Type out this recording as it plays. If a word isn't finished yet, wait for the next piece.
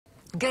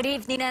Good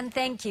evening and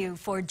thank you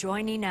for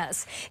joining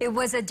us. It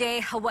was a day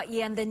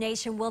Hawaii and the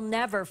nation will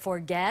never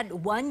forget.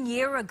 1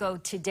 year ago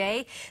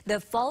today, the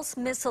false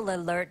missile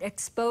alert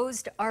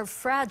exposed our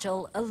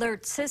fragile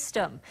alert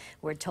system.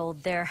 We're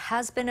told there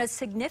has been a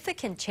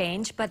significant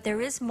change, but there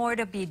is more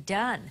to be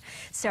done.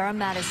 Sarah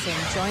Madison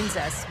joins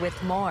us with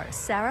more.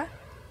 Sarah?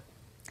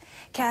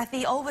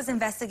 Kathy, Olva's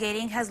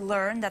investigating has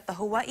learned that the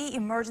Hawaii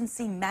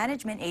Emergency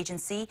Management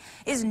Agency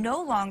is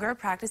no longer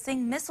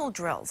practicing missile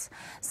drills.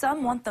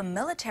 Some want the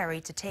military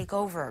to take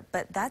over,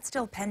 but that's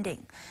still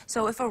pending.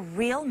 So if a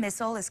real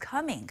missile is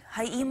coming,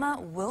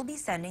 HI-EMA will be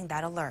sending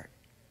that alert.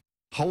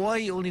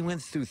 Hawaii only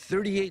went through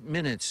 38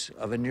 minutes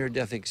of a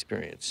near-death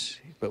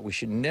experience, but we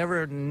should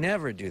never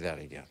do that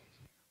again.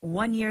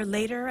 1 year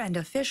later, and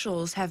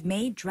officials have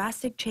made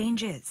drastic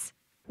changes.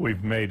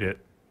 We've made it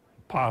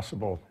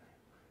possible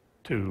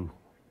to,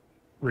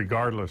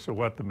 regardless of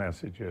what the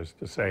message is,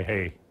 to say,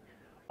 hey,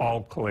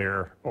 all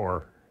clear,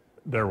 or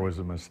there was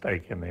a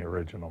mistake in the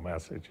original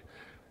message.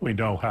 We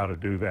know how to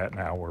do that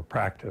now. We're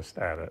practiced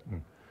at it.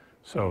 And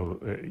so,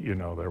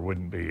 there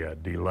wouldn't be a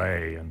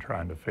delay in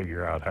trying to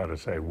figure out how to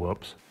say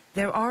whoops.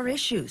 There are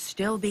issues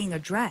still being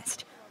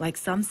addressed, like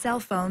some cell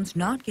phones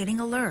not getting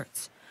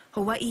alerts.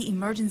 Hawaii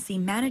Emergency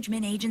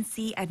Management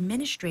Agency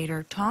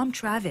Administrator Tom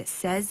Travis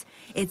says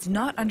it's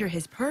not under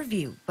his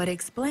purview, but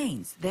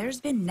explains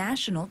there's been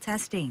national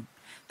testing.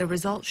 The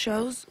result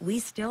shows we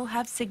still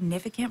have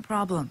significant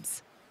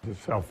problems. The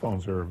cell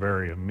phones are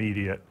very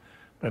immediate,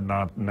 but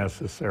not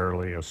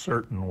necessarily a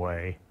certain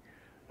way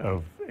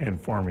of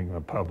informing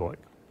the public.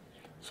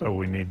 So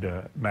we need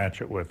to match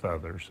it with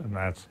others, and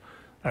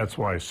that's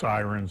why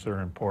sirens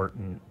are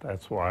important.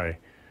 That's why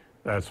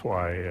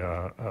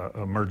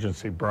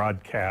emergency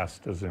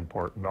broadcast is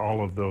important.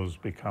 All of those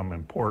become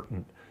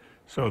important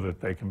so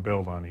that they can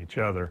build on each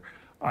other.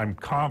 I'm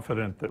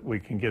confident that we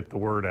can get the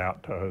word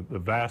out to the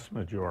vast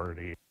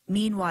majority.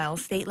 Meanwhile,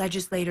 state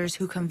legislators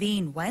who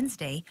convene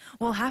Wednesday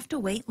will have to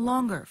wait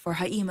longer for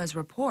HI-EMA's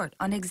report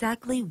on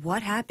exactly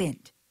what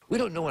happened. We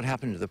don't know what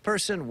happened to the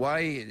person, why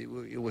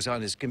it was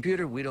on his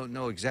computer. We don't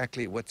know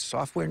exactly what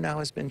software now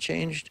has been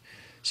changed.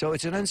 So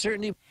it's an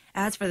uncertainty.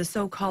 As for the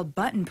so-called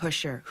button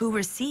pusher who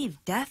received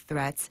death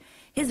threats,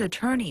 his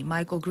attorney,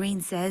 Michael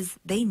Green, says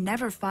they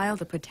never filed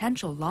a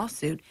potential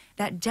lawsuit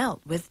that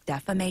dealt with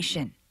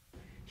defamation.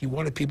 He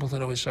wanted people to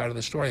know his side of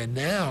the story, and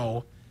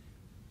now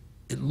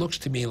it looks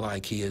to me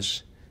like he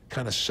is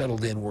kind of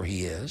settled in where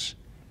he is,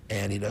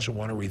 and he doesn't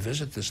want to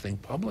revisit this thing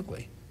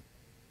publicly.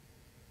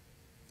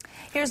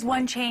 Here's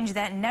one change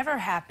that never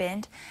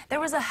happened. There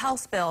was a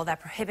House bill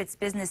that prohibits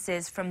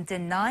businesses from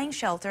denying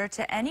shelter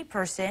to any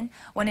person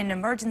when an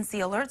emergency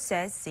alert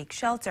says seek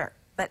shelter.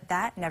 But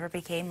that never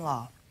became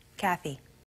law. Kathy.